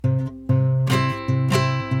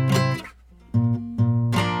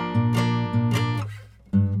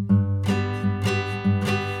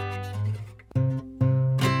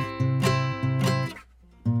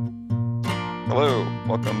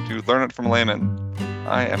Learn It from a Layman.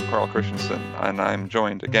 I am Carl Christensen, and I'm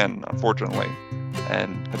joined again, unfortunately,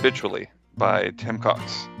 and habitually, by Tim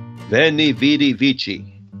Cox. Veni vidi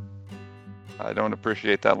vici. I don't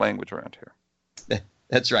appreciate that language around here.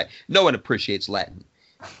 That's right. No one appreciates Latin.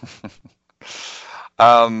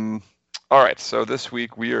 All right, so this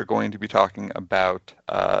week we are going to be talking about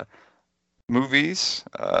movies,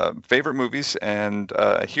 favorite movies, and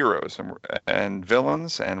heroes and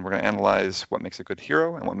villains, and we're going to analyze what makes a good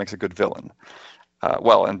hero and what makes a good villain.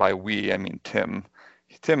 And by we, I mean Tim.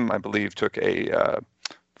 Tim, I believe, took a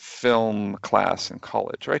film class in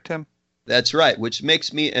college, right, Tim? That's right, which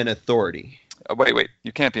makes me an authority. Wait,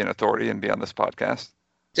 you can't be an authority and be on this podcast.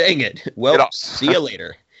 Dang it. Well, see you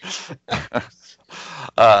later.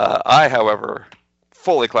 I, however,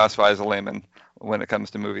 fully classify as a layman when it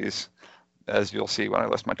comes to movies, as you'll see when I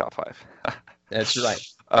list my top five. That's right.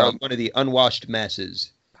 One of the unwashed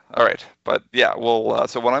masses. All right. But yeah,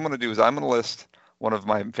 so what I'm going to do is I'm going to list one of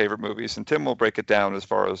my favorite movies, and Tim will break it down as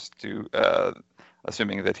far as to,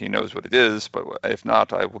 assuming that he knows what it is. But if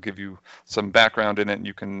not, I will give you some background in it,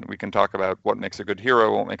 and we can talk about what makes a good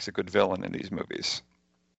hero, what makes a good villain in these movies.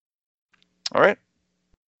 All right.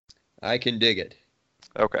 I can dig it.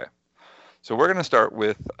 Okay. So we're going to start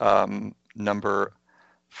with number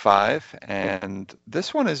 5, and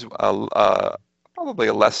this one is probably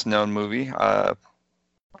a less known movie. I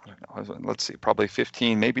don't know, let's see, probably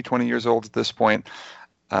 15, maybe 20 years old at this point,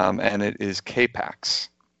 and it is K-Pax.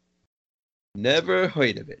 Never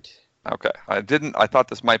heard of it. Okay, I thought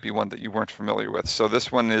this might be one that you weren't familiar with. So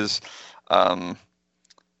this one is,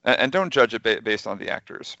 and don't judge it based on the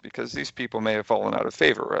actors, because these people may have fallen out of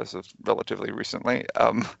favor as of relatively recently.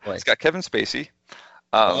 It's got Kevin Spacey.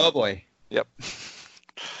 Oh boy. Yep.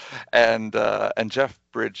 And Jeff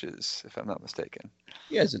Bridges, if I'm not mistaken.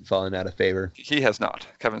 He hasn't fallen out of favor. He has not.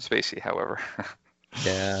 Kevin Spacey, however.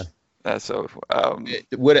 Yeah.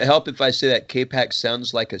 Would it help if I say that K-Pax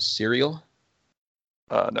sounds like a cereal?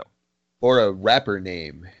 No. Or a rapper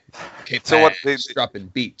name. K-Pax, so what dropping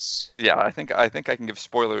beats. Yeah, I think I can give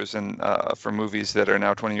spoilers for movies that are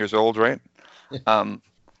now 20 years old, right?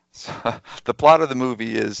 So the plot of the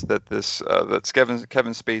movie is that that's Kevin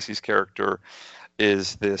Spacey's character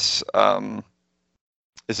is this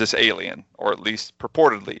alien, or at least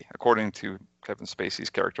purportedly, according to Kevin Spacey's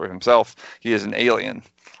character himself, he is an alien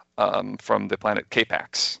from the planet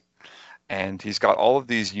K-Pax, and he's got all of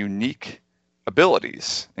these unique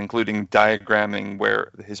abilities, including diagramming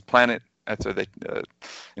where his planet.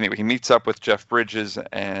 Anyway, he meets up with Jeff Bridges,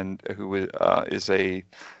 and who is a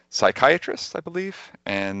psychiatrist, I believe,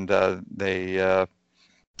 and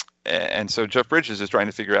so Jeff Bridges is trying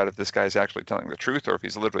to figure out if this guy's actually telling the truth or if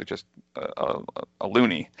he's literally just a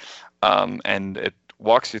loony. And it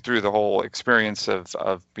walks you through the whole experience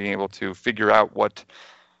of being able to figure out what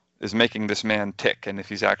is making this man tick and if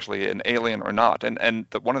he's actually an alien or not. And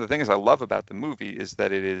one of the things I love about the movie is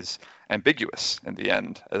that it is ambiguous in the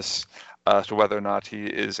end as to whether or not he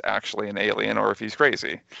is actually an alien or if he's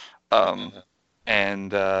crazy.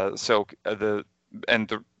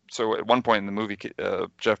 So at one point in the movie,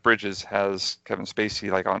 Jeff Bridges has Kevin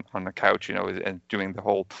Spacey like on the couch, and doing the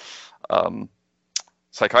whole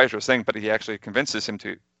psychiatrist thing, but he actually convinces him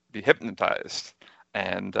to be hypnotized,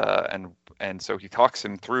 and so he talks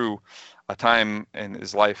him through a time in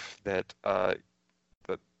his life that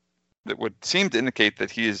would seem to indicate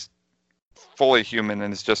that he is fully human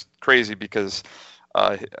and is just crazy because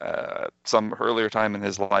some earlier time in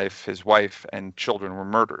his life, his wife and children were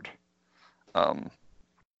murdered.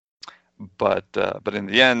 But in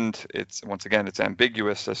the end, it's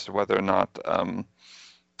ambiguous as to whether or not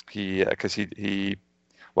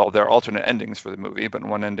there are alternate endings for the movie, but in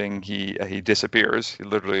one ending he disappears. He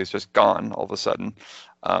literally is just gone all of a sudden,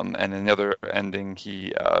 and in the other ending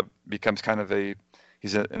he becomes kind of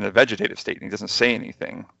he's in a vegetative state and he doesn't say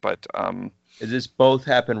anything. But does this both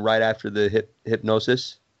happen right after the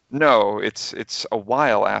hypnosis? No, it's a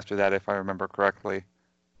while after that, if I remember correctly.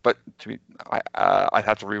 But I'd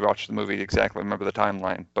have to rewatch the movie to exactly remember the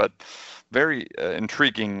timeline. But very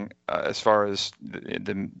intriguing as far as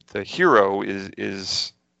the hero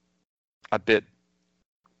is a bit,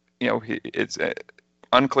 it's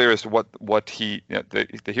unclear as to what he.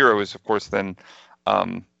 The hero is, of course, then.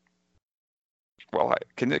 Can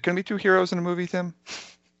there be two heroes in a movie, Tim?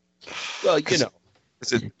 Well,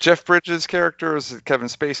 is it Jeff Bridges' character? Or is it Kevin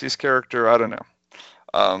Spacey's character? I don't know.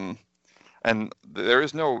 And there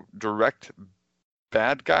is no direct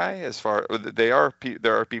bad guy as far there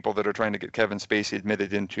are people that are trying to get Kevin Spacey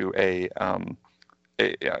admitted into a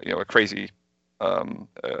crazy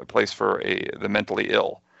place for the mentally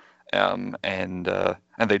ill, and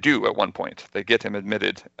they do at one point. They get him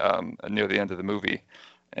admitted near the end of the movie,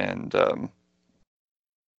 and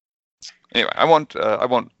anyway, I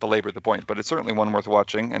won't belabor the point, but it's certainly one worth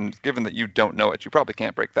watching. And given that you don't know it, you probably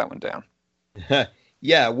can't break that one down.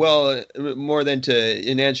 Yeah, well, more than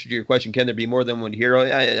in answer to your question, can there be more than one hero?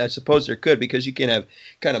 I suppose there could, because you can have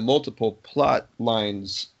kind of multiple plot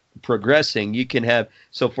lines progressing. You can have,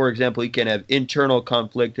 so for example, you can have internal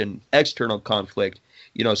conflict and external conflict.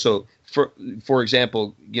 So for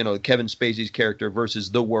example, Kevin Spacey's character versus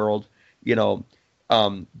the world. Is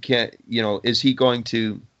he going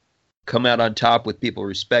to come out on top with people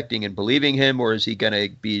respecting and believing him, or is he going to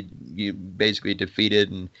be basically defeated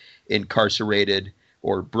and incarcerated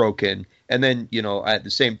or broken? And then, at the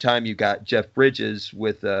same time, you got Jeff Bridges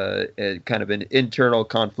with a kind of an internal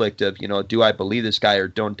conflict of, do I believe this guy or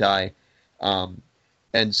don't I?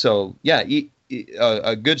 And so, yeah,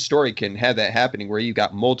 a good story can have that happening where you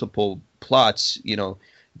got multiple plots,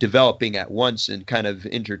 developing at once and kind of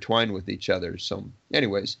intertwined with each other. So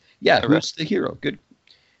anyways, yeah, who's the hero? Good.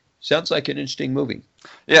 Sounds like an interesting movie.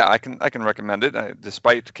 Yeah, I can recommend it,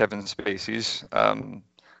 despite Kevin Spacey's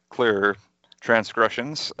clear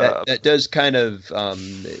transgressions. That does kind of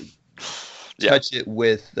touch it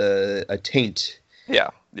with a taint.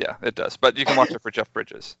 Yeah, it does. But you can watch it for Jeff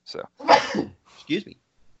Bridges. So, excuse me.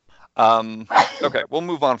 Okay, we'll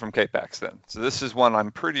move on from K-Pax then. So this is one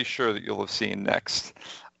I'm pretty sure that you'll have seen next.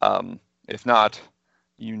 If not,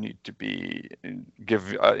 you need to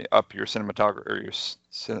give up your cinematography or your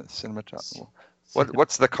cinematography.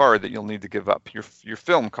 What's the card that you'll need to give up? Your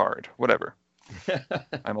film card, whatever.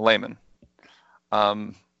 I'm a layman.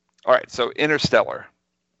 All right, so Interstellar.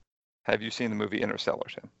 Have you seen the movie Interstellar,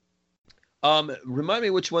 Tim? Remind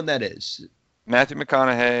me which one that is. Matthew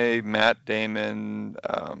McConaughey, Matt Damon,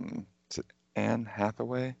 is it Anne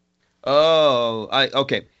Hathaway? Oh,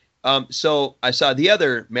 okay. So I saw the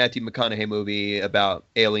other Matthew McConaughey movie about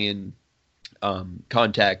alien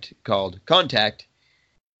contact called Contact,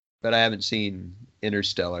 but I haven't seen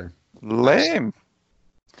Interstellar. Lame.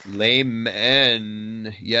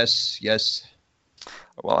 And yes.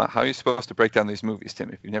 Well, how are you supposed to break down these movies,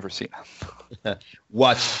 Tim, if you've never seen them?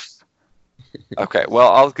 Watch. Okay,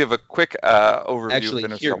 well, I'll give a quick overview Actually,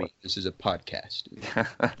 of Interstellar. Hear me. This is a podcast.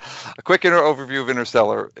 A quick overview of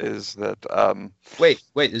Interstellar is that... Wait,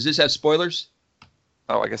 does this have spoilers?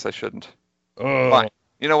 Oh, I guess I shouldn't. Oh. Fine.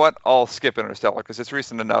 You know what? I'll skip Interstellar because it's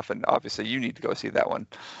recent enough, and obviously you need to go see that one.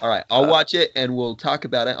 All right, I'll watch it, and we'll talk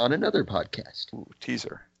about it on another podcast. Ooh,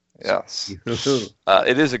 teaser. Yes.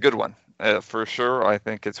 It is a good one. For sure. I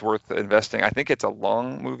think it's worth investing. I think it's a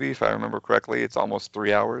long movie, if I remember correctly. It's almost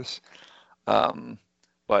 3 hours.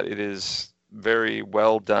 But it is very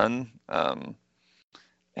well done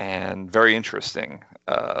and very interesting.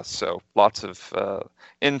 So lots of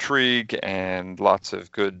intrigue and lots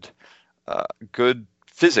of good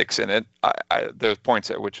physics in it. There's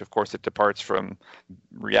points at which, of course, it departs from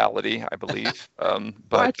reality, I believe.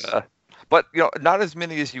 But not as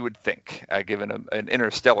many as you would think, given an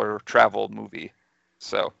interstellar travel movie.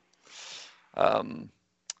 So,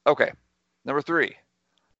 okay, number 3.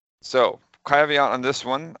 So, caveat on this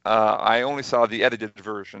one: I only saw the edited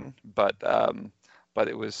version, but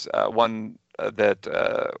it was one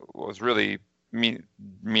that was really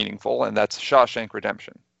meaningful, and that's Shawshank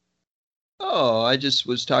Redemption. Oh, I just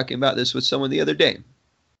was talking about this with someone the other day.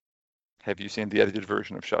 Have you seen the edited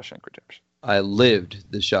version of Shawshank Redemption? I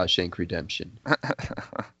lived the Shawshank Redemption.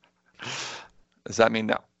 Does that mean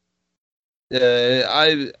no?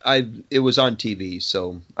 It was on TV,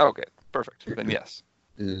 so. Okay, perfect. Then yes.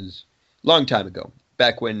 It was a long time ago,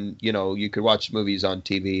 back when you could watch movies on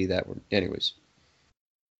TV that were, anyways.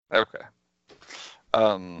 Okay.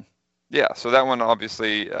 Yeah. So that one,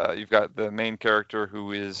 obviously, you've got the main character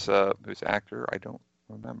who's actor. I don't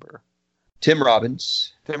remember. Tim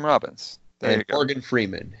Robbins. And Morgan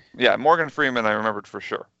Freeman. Yeah, Morgan Freeman, I remembered for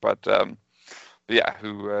sure. But yeah,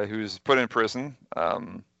 who's put in prison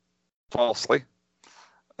falsely,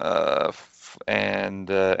 and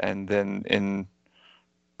then in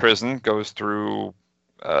prison goes through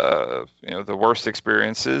the worst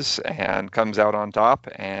experiences and comes out on top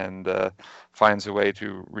and finds a way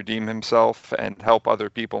to redeem himself and help other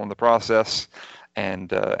people in the process,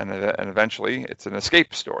 and eventually it's an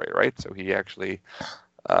escape story, right? So he actually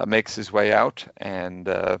makes his way out, and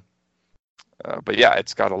but yeah,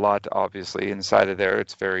 it's got a lot obviously inside of there.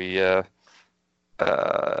 It's very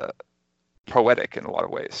poetic in a lot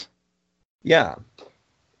of ways. Yeah.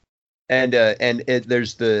 And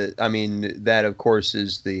there's that of course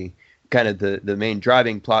is the kind of the main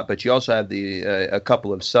driving plot, but you also have a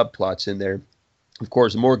couple of subplots in there. Of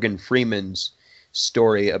course, Morgan Freeman's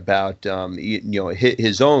story about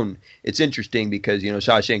his own. It's interesting because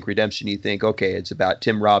Shawshank Redemption, you think, okay, it's about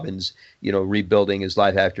Tim Robbins rebuilding his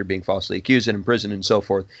life after being falsely accused and imprisoned and so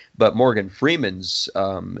forth, but Morgan Freeman's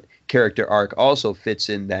character arc also fits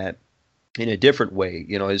in that in a different way.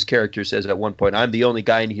 His character says at one point, I'm the only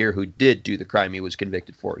guy in here who did do the crime he was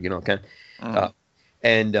convicted for,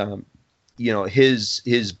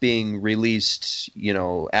 his being released,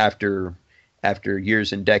 after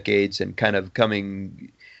years and decades and kind of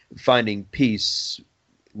finding peace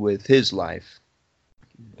with his life.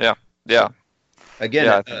 Yeah. Yeah.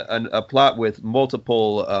 Again, a plot with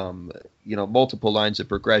multiple lines of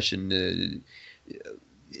progression.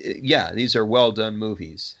 These are well done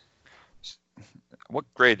movies. What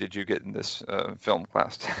grade did you get in this film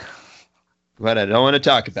class? But I don't want to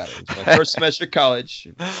talk about it. It's my first semester of college,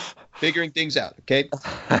 figuring things out. Okay.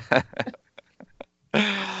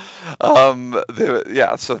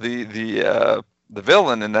 So the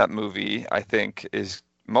villain in that movie, I think, is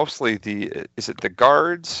mostly is it the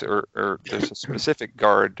guards or there's a specific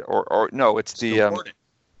guard or no, it's the warden.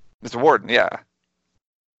 It's the warden. Yeah.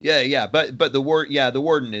 But the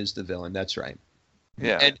warden is the villain. That's right.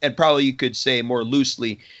 Yeah. And probably you could say more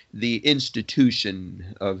loosely the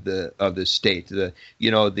institution of the state, the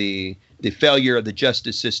failure of the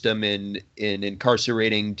justice system in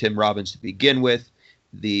incarcerating Tim Robbins to begin with,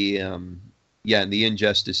 and the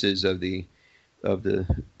injustices of the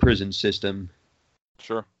prison system.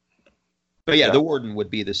 Sure. But the warden would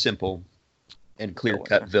be the simple and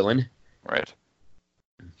clear-cut villain. Right.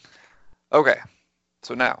 Okay.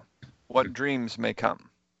 So now, what dreams may come?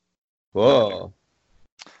 Whoa. Okay.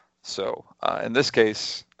 So, in this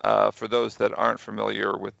case, for those that aren't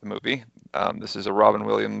familiar with the movie, this is a Robin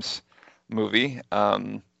Williams movie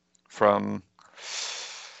from,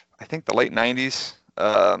 I think, the late 90s.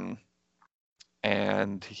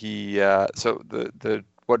 And he, so the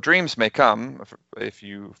what dreams may come, if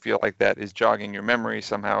you feel like that is jogging your memory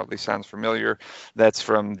somehow, at least sounds familiar, that's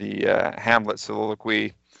from the Hamlet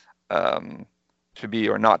soliloquy, to be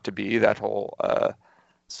or not to be, that whole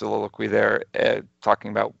soliloquy there,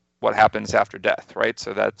 talking about what happens after death, right?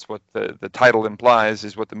 So that's what the title implies,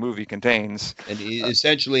 is what the movie contains. And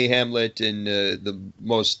essentially Hamlet, in the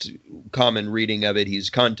most common reading of it,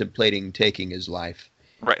 he's contemplating taking his life.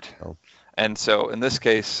 Right. Oh. And so in this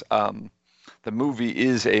case, the movie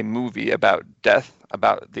is a movie about death,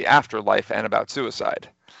 about the afterlife, and about suicide.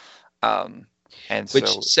 Which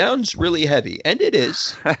sounds really heavy, and it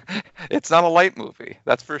is. It's not a light movie,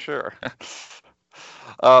 that's for sure.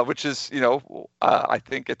 Which is, I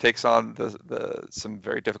think it takes on some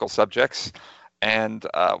very difficult subjects, and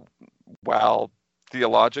while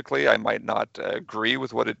theologically I might not agree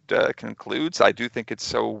with what it concludes, I do think it's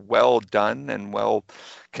so well done and well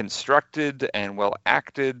constructed and well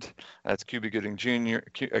acted. That's Cuba Gooding Jr.,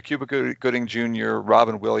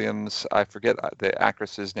 Robin Williams. I forget the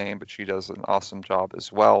actress's name, but she does an awesome job as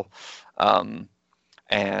well.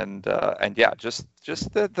 Just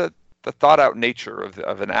the thought out nature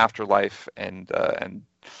of an afterlife and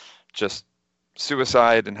just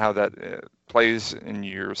suicide and how that plays in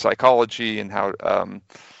your psychology and how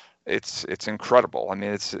it's incredible. I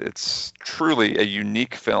mean, it's truly a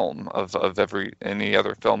unique film of any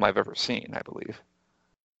other film I've ever seen, I believe.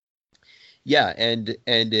 Yeah, and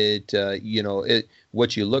it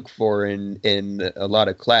what you look for in a lot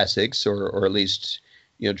of classics, or at least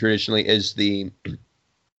traditionally, is the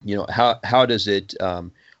how does it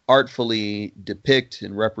artfully depict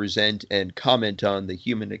and represent and comment on the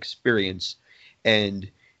human experience. And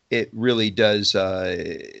it really does.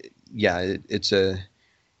 It's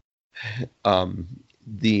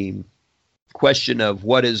the question of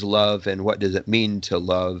what is love and what does it mean to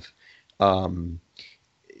love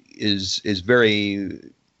is very,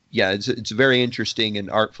 it's very interesting and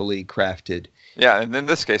artfully crafted. Yeah, and in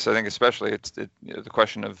this case, I think especially it's the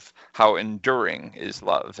question of how enduring is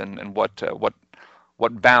love, and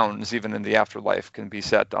what bounds even in the afterlife can be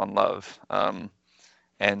set on love.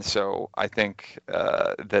 And so I think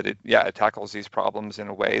that it tackles these problems in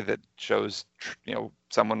a way that shows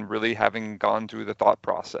someone really having gone through the thought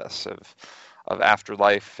process of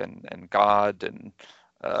afterlife and God and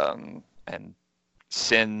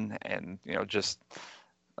sin and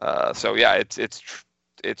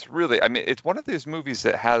it's really, I mean, it's one of these movies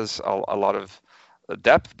that has a lot of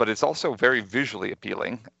depth, but it's also very visually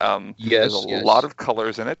appealing. There's a lot of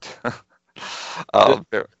colors in it.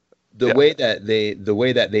 The way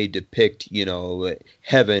that they depict,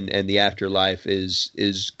 heaven and the afterlife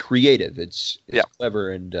is creative. It's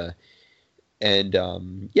clever and.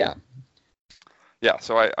 Yeah,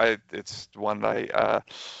 so it's one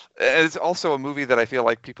it's also a movie that I feel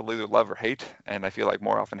like people either love or hate, and I feel like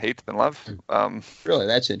more often hate than love. Really,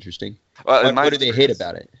 that's interesting. Well, in my What do they hate experience,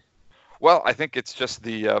 about it? well, I think it's just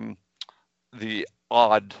the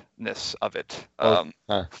oddness of it. Oh,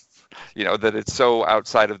 huh. That it's so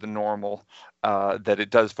outside of the normal, that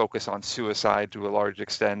it does focus on suicide to a large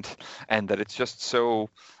extent, and that it's just so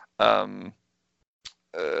um,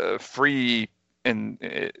 free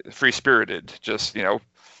and free spirited. Just that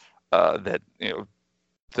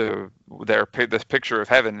this picture of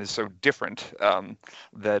heaven is so different,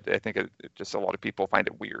 that I think it just a lot of people find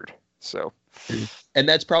it weird. So, And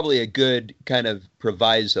that's probably a good kind of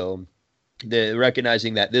proviso, the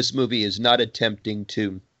recognizing that this movie is not attempting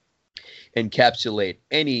to encapsulate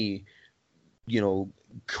any,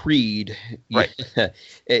 creed. right,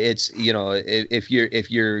 It's, if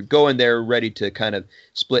you're going there ready to kind of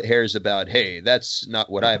split hairs about, hey, that's not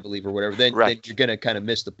what I believe or whatever, then right, you're going to kind of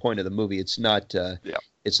miss the point of the movie. It's not yeah,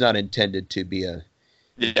 it's not intended to be a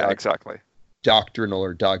yeah, exactly. doctrinal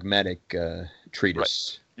or dogmatic Right.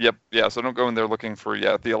 treatise. Yep. Yeah. So don't go in there looking for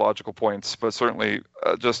theological points, but certainly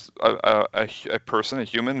just a person, a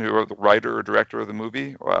human, who the writer or director of the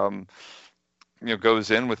movie, goes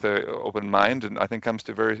in with an open mind, and I think comes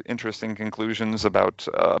to very interesting conclusions about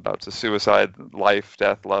the suicide, life,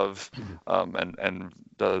 death, love, and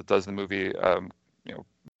does the movie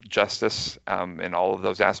justice in all of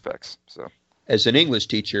those aspects. So. As an English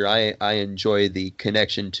teacher, I enjoy the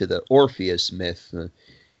connection to the Orpheus myth,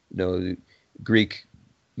 Greek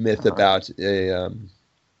myth about a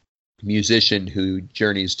musician who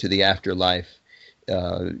journeys to the afterlife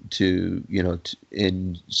in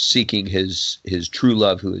seeking his true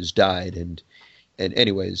love who has died, and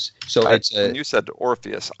anyways, so When you said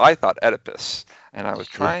Orpheus, I thought Oedipus, and I was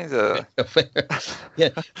trying to.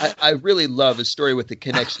 Yeah, I really love a story with the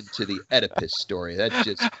connection to the Oedipus story. That's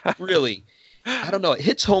just really, I don't know, it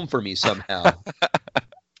hits home for me somehow.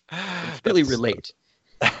 I really relate.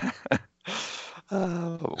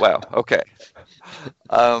 Wow. Okay.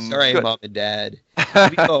 Sorry, good. Mom and Dad.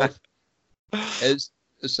 We both, as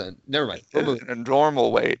a son. Never mind. A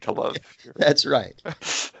normal way to love. That's right.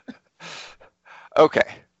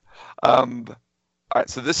 Okay. All right.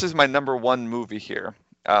 So this is my number one movie here,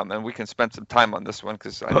 and we can spend some time on this one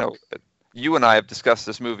because I know that you and I have discussed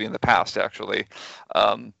this movie in the past, actually,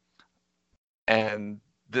 and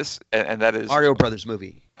that is Mario Brothers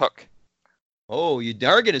movie. Hook. Oh, you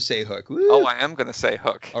are going to say Hook. Woo. Oh, I am going to say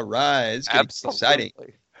Hook. All right. It's getting exciting.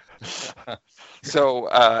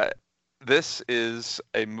 So this is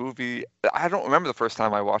a movie. I don't remember the first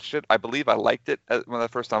time I watched it. I believe I liked it when the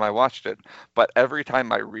first time I watched it, but every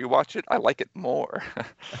time I rewatch it, I like it more.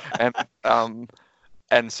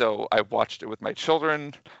 and so I watched it with my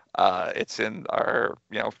children. It's in our,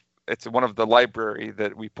 it's one of the library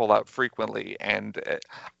that we pull out frequently, and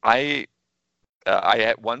I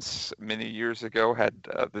at once, many years ago, had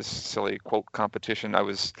this silly quote competition. I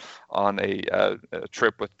was on a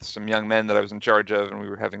trip with some young men that I was in charge of, and we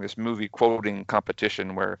were having this movie quoting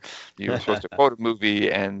competition where you were supposed to quote a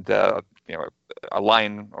movie and a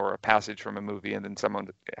line or a passage from a movie, and then someone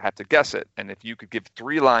had to guess it. And if you could give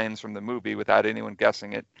 3 lines from the movie without anyone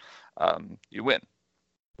guessing it, you win.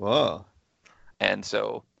 Whoa. And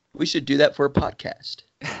so we should do that for a podcast.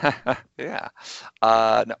 Yeah.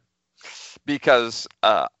 No. Because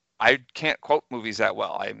I can't quote movies that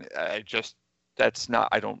well. I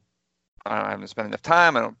haven't spent enough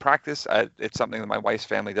time. I don't practice. It's something that my wife's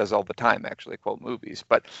family does all the time, actually, quote movies.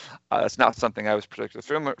 But it's not something I was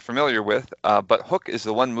particularly familiar with. But Hook is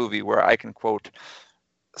the one movie where I can quote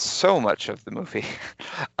so much of the movie.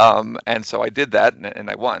 And so I did that, and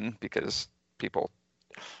I won because people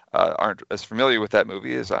aren't as familiar with that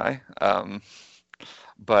movie as I.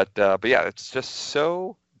 But yeah, it's just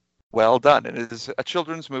so well done. And it is a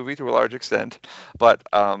children's movie to a large extent, but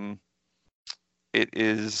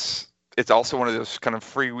it's also one of those kind of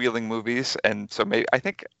freewheeling movies. And so maybe I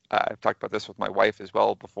think I've talked about this with my wife as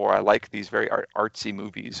well before. I like these very artsy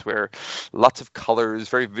movies where lots of colors,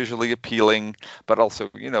 very visually appealing, but also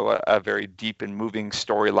a very deep and moving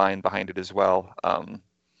storyline behind it as well.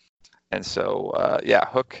 And so yeah,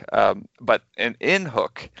 Hook. But in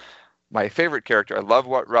Hook, my favorite character, I love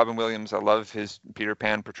Robin Williams. I love his Peter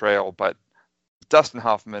Pan portrayal, but Dustin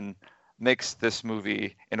Hoffman makes this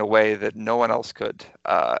movie in a way that no one else could.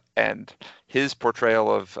 And his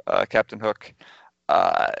portrayal of Captain Hook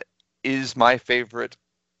is my favorite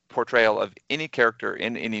portrayal of any character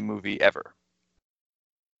in any movie ever.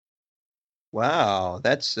 Wow,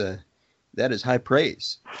 that is high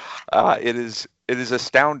praise. It is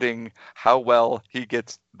astounding how well he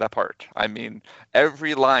gets the part. I mean,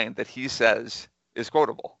 every line that he says is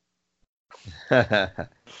quotable.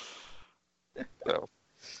 So,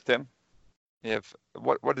 Tim, you have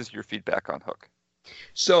what is your feedback on Hook?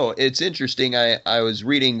 So it's interesting. I was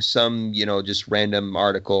reading some, just random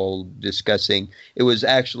article discussing. It was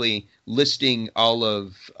actually listing all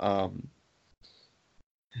of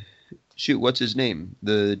what's his name?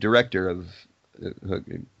 The director of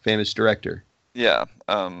famous director. Yeah.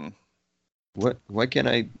 What can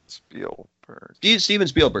I? Spielberg. Steven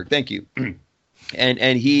Spielberg. Thank you.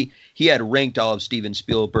 And he had ranked all of Steven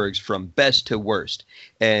Spielberg's from best to worst,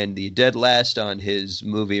 and the dead last on his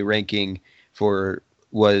movie ranking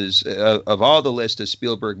was of all the list of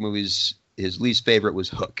Spielberg movies, his least favorite was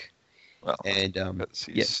Hook. Well, and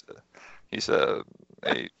he's a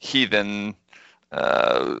heathen.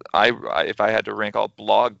 If I had to rank all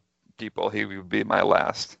blog people, he would be my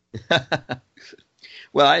last.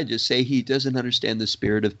 Well, I just say he doesn't understand the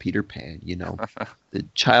spirit of Peter Pan,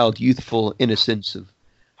 the youthful innocence of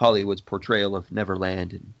Hollywood's portrayal of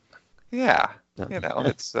Neverland. And yeah,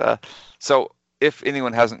 it's so if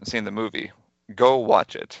anyone hasn't seen the movie, go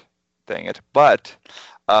watch it. Dang it! But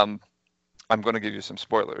I'm going to give you some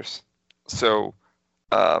spoilers. So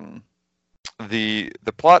the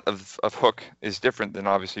plot of Hook is different than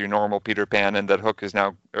obviously your normal Peter Pan, and that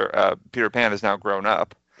Peter Pan is now grown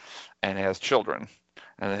up and has children.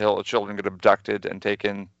 And the children get abducted and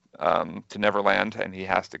taken to Neverland, and he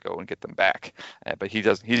has to go and get them back. But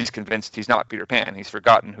he's convinced he's not Peter Pan. He's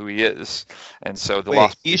forgotten who he is, and so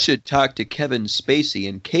you should talk to Kevin Spacey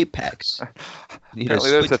and K-Pax.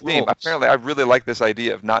 Apparently, there's a theme. Apparently, I really like this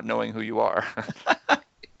idea of not knowing who you are.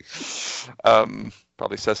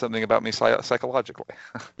 Probably says something about me psychologically.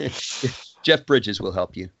 Jeff Bridges will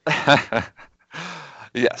help you.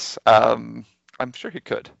 Yes, I'm sure he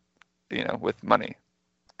could. With money.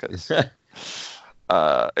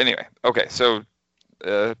 Anyway, okay, so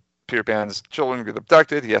Peter Pan's children get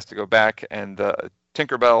abducted. He has to go back, and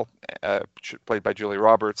Tinkerbell, played by Julia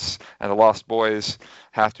Roberts, and the Lost Boys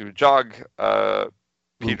have to jog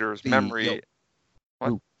Peter's memory.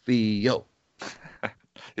 Rufio.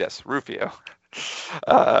 Yes, Rufio.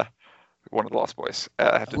 One of the Lost Boys.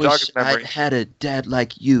 Have to jog his memory. I had a dad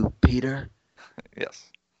like you, Peter. Yes.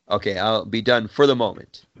 Okay, I'll be done for the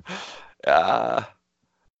moment.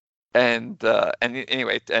 And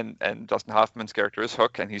Dustin Hoffman's character is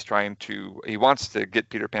Hook, and he wants to get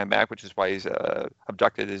Peter Pan back, which is why he's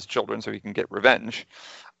abducted his children so he can get revenge.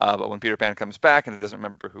 But when Peter Pan comes back and he doesn't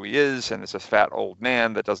remember who he is, and it's this fat old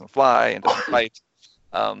man that doesn't fly and doesn't fight,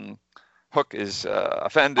 Hook is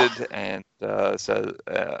offended and says,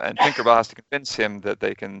 and Tinkerbell has to convince him that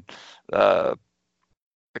they can.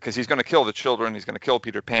 Because he's going to kill the children, he's going to kill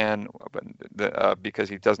Peter Pan, because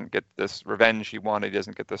he doesn't get this revenge he wanted, he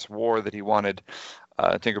doesn't get this war that he wanted.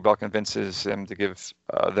 Tinkerbell convinces him to give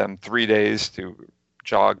them 3 days to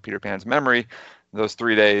jog Peter Pan's memory. Those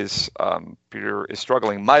 3 days, Peter is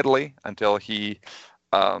struggling mightily until he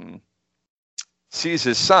sees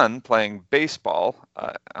his son playing baseball.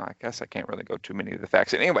 I guess I can't really go too many of the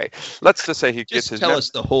facts. Anyway, let's just say he gets his. Tell us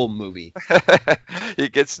the whole movie. He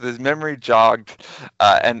gets his memory jogged,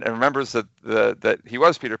 and remembers that he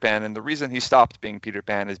was Peter Pan, and the reason he stopped being Peter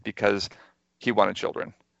Pan is because he wanted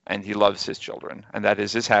children, and he loves his children, and that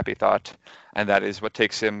is his happy thought, and that is what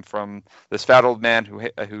takes him from this fat old man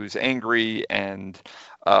who's angry and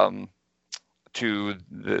to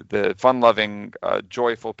the fun-loving,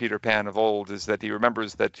 joyful Peter Pan of old, is that he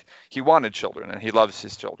remembers that he wanted children and he loves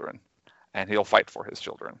his children, and he'll fight for his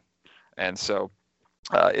children. And so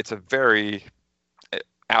it's a very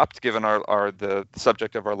apt, given the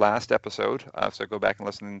subject of our last episode. So go back and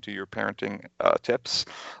listen to your parenting tips.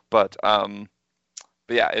 But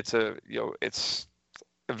yeah, it's a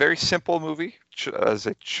very simple movie, as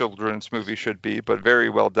a children's movie should be, but very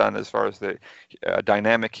well done as far as the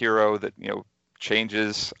dynamic hero that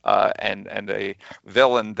changes, and a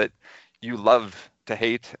villain that you love to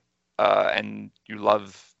hate, and you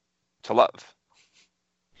love to love.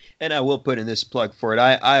 And I will put in this plug for it.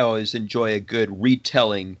 I always enjoy a good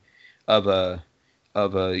retelling of a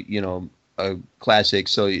classic.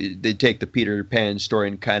 So they take the Peter Pan story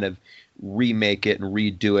and kind of remake it and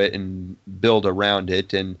redo it and build around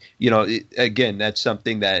it. And again, that's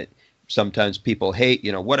something that sometimes people hate.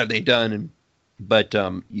 What have they done? But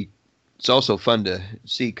it's also fun to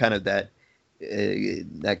see kind of that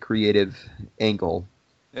creative angle.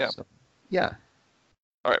 Yeah. So, yeah.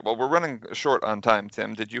 All right. Well, we're running short on time,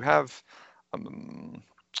 Tim. Did you have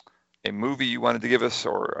a movie you wanted to give us,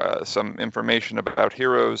 or some information about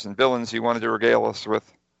heroes and villains you wanted to regale us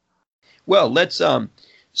with? Well, let's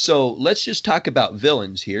So let's just talk about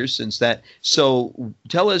villains here, since that. So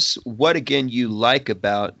tell us what again you like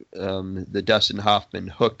about the Dustin Hoffman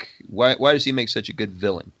Hook. Why does he make such a good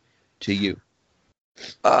villain to you?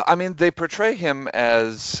 I mean, they portray him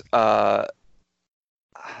as that's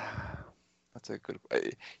a good.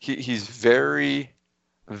 He's very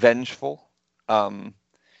vengeful. Um,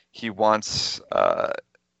 he wants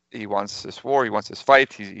this war. He wants this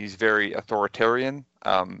fight. He's very authoritarian.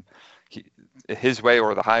 He, his way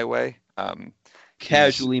or the highway.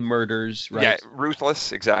 Casually murders, right? Yeah,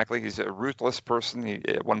 ruthless. Exactly. He's a ruthless person.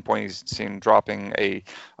 At one point, he's seen dropping a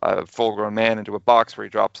full-grown man into a box where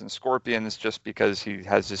he drops in scorpions just because he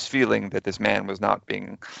has this feeling that this man was not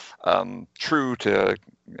being true to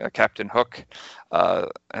Captain Hook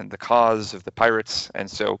and the cause of the pirates. And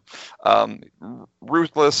so,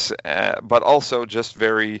 ruthless, but also just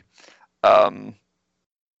very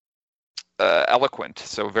eloquent.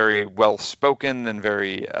 So very well-spoken and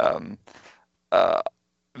very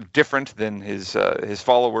different than his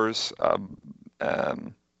followers.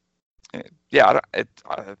 Yeah,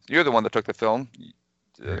 you're the one that took the film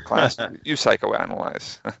class. You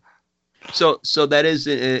psychoanalyze. So that is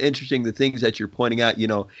interesting. The things that you're pointing out,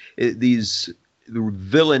 these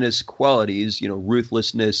villainous qualities,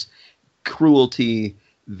 ruthlessness, cruelty,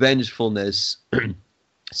 vengefulness,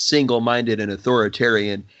 single-minded, and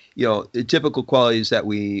authoritarian. The typical qualities that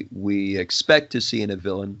we expect to see in a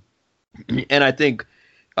villain. And I think,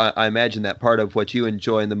 I imagine that part of what you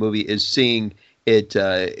enjoy in the movie is seeing it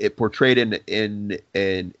portrayed in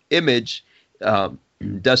an image.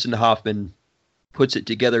 Dustin Hoffman puts it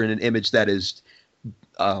together in an image that is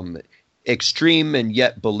extreme and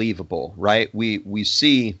yet believable, right? We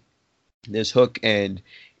see this Hook and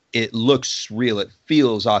it looks real. It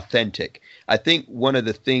feels authentic. I think one of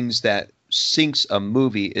the things that sinks a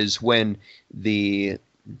movie is when the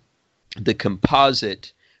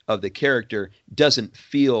composite of the character doesn't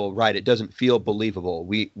feel right. It doesn't feel believable.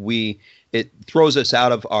 It throws us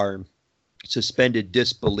out of our suspended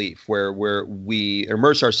disbelief, where we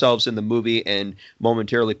immerse ourselves in the movie and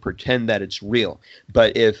momentarily pretend that it's real.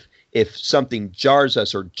 But if something jars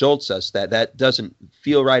us or jolts us, that doesn't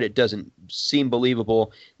feel right, it doesn't seem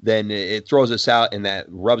believable, then it throws us out and that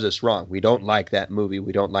rubs us wrong. We don't like that movie.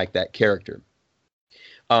 We don't like that character.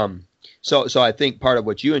 So I think part of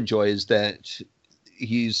what you enjoy is that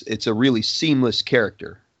it's a really seamless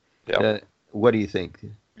character. Yeah. What do you think?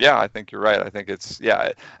 Yeah, I think you're right. I think it's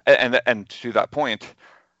and to that point,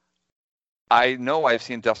 I know I've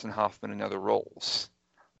seen Dustin Hoffman in other roles,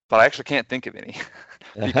 but I actually can't think of any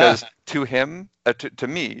because to him, to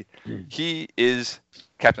me, he is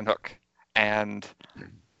Captain Hook, and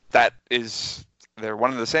they're one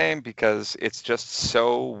and the same because it's just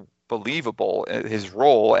so believable, his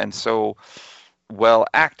role, and so well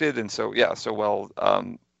acted and so well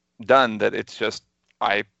done that it's just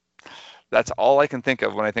that's all I can think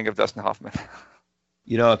of when I think of Dustin Hoffman.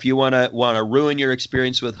 If you want to ruin your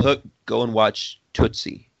experience with Hook, go and watch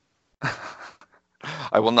Tootsie.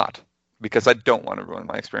 I will not, because I don't want to ruin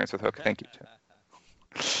my experience with Hook. Thank you, Tim.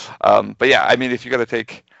 But yeah, I mean, if you got to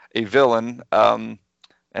take a villain, and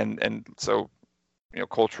so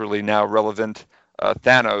culturally now relevant,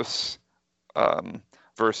 Thanos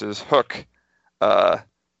versus Hook.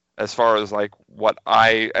 As far as like what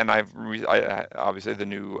I obviously the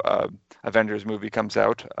new Avengers movie comes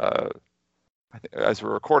out as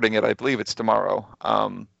we're recording it. I believe it's tomorrow.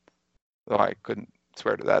 Though I couldn't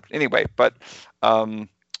swear to that. Anyway, but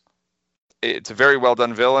it's a very well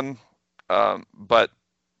done villain. But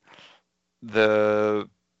I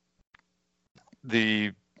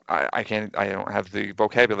don't have the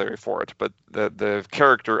vocabulary for it, but the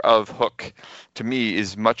character of Hook to me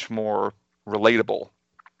is much more relatable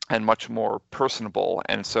and much more personable,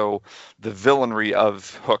 and so the villainry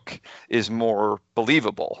of Hook is more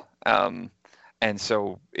believable, and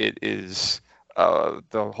so it is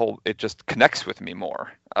it just connects with me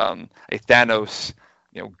more. A Thanos,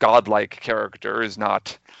 godlike character is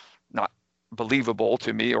not believable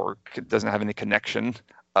to me, or doesn't have any connection,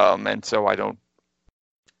 and so I don't.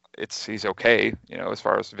 He's okay, as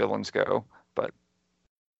far as villains go, but.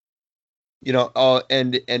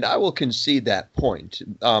 And I will concede that point.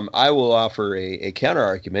 I will offer a counter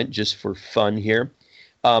argument just for fun here.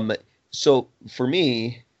 So for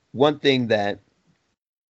me, one thing that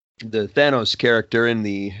the Thanos character in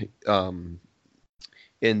the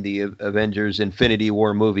Avengers Infinity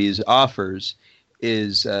War movies offers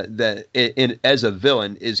is that as a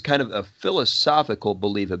villain is kind of a philosophical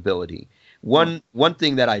believability. One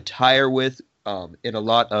thing that I tire with in a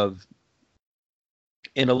lot of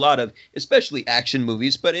especially action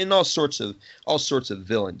movies, but in all sorts of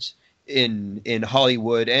villains, in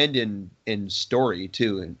Hollywood and in story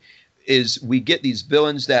too, and is we get these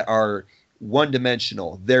villains that are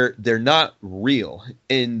one-dimensional. They're not real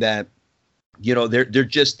in that, they're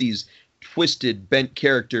just these twisted, bent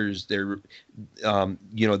characters. They're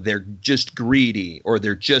they're just greedy, or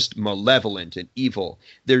they're just malevolent and evil.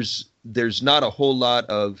 There's not a whole lot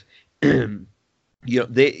of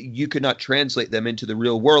you could not translate them into the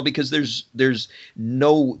real world, because there's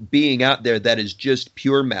no being out there that is just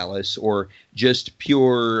pure malice, or just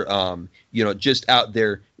pure just out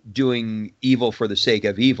there doing evil for the sake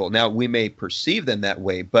of evil. Now, we may perceive them that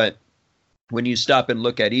way, but when you stop and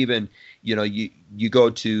look at even you go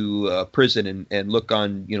to prison and look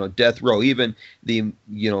on death row, even the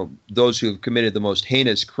those who have committed the most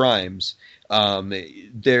heinous crimes,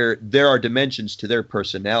 there are dimensions to their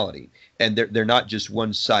personality, and they're not just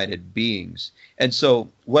one-sided beings. And so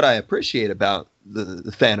what I appreciate about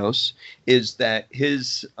the Thanos is that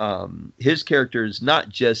his character is not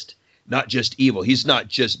just evil. He's not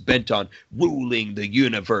just bent on ruling the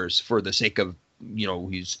universe for the sake of,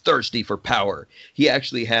 he's thirsty for power. He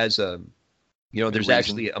actually has there's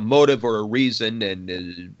actually a motive or a reason,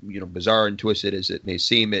 and bizarre and twisted as it may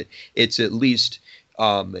seem, it's at least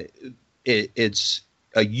it's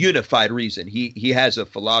a unified reason. He has a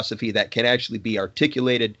philosophy that can actually be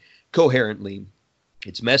articulated coherently.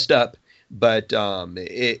 It's messed up, but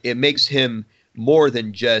it makes him more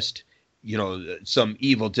than just some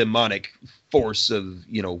evil demonic force of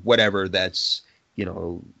whatever that's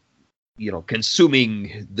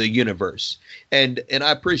consuming the universe. And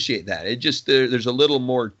I appreciate that. It just there's a little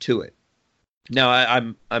more to it. Now,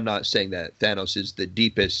 I'm not saying that Thanos is the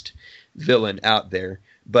deepest villain out there,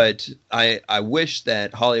 but I wish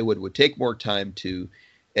that Hollywood would take more time to,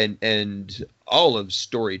 and all of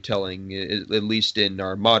storytelling, at least in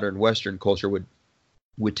our modern Western culture, would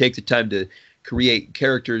take the time to create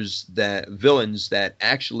villains that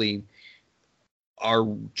actually are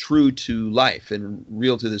true to life and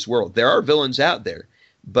real to this world. There are villains out there,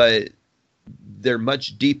 but they're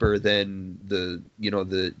much deeper than the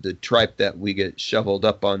tripe that we get shoveled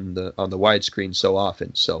up on the widescreen so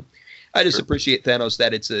often. So I just appreciate Thanos,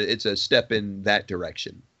 that it's a step in that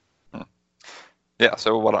direction. Yeah.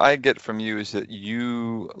 So what I get from you is that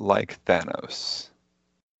you like Thanos.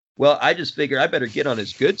 Well, I just figure I better get on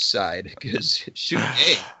his good side, because shoot,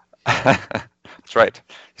 hey. That's right.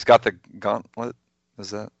 He's got the gauntlet.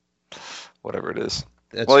 Is that whatever it is?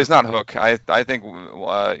 He's not Hook. I think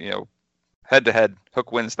head to head,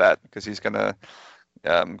 Hook wins that, because he's gonna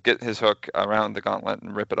get his hook around the gauntlet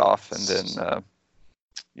and rip it off, and then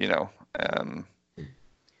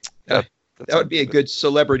that would be a good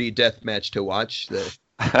celebrity death match to watch.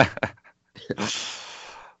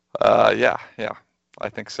 Yeah, I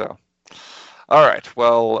think so. All right.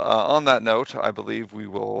 Well, on that note, I believe we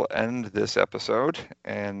will end this episode,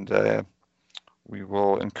 and we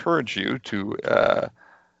will encourage you to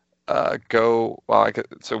go. Well,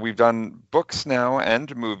 so we've done books now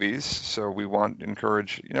and movies. So we want to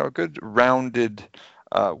encourage a good rounded,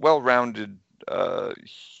 well-rounded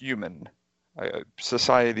human.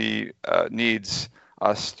 Society needs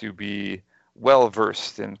us to be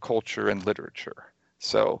well-versed in culture and literature.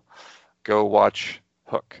 So go watch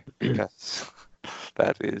Hook, because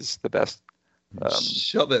that is the best.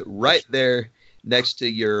 Shove it right there next to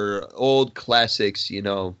your old classics,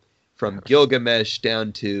 from Gilgamesh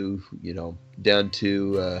down to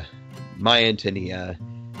My Antonia,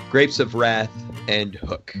 Grapes of Wrath, and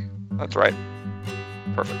Hook. That's right.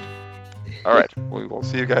 Perfect. All right. We will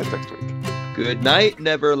see you guys next week. Good night,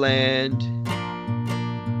 Neverland.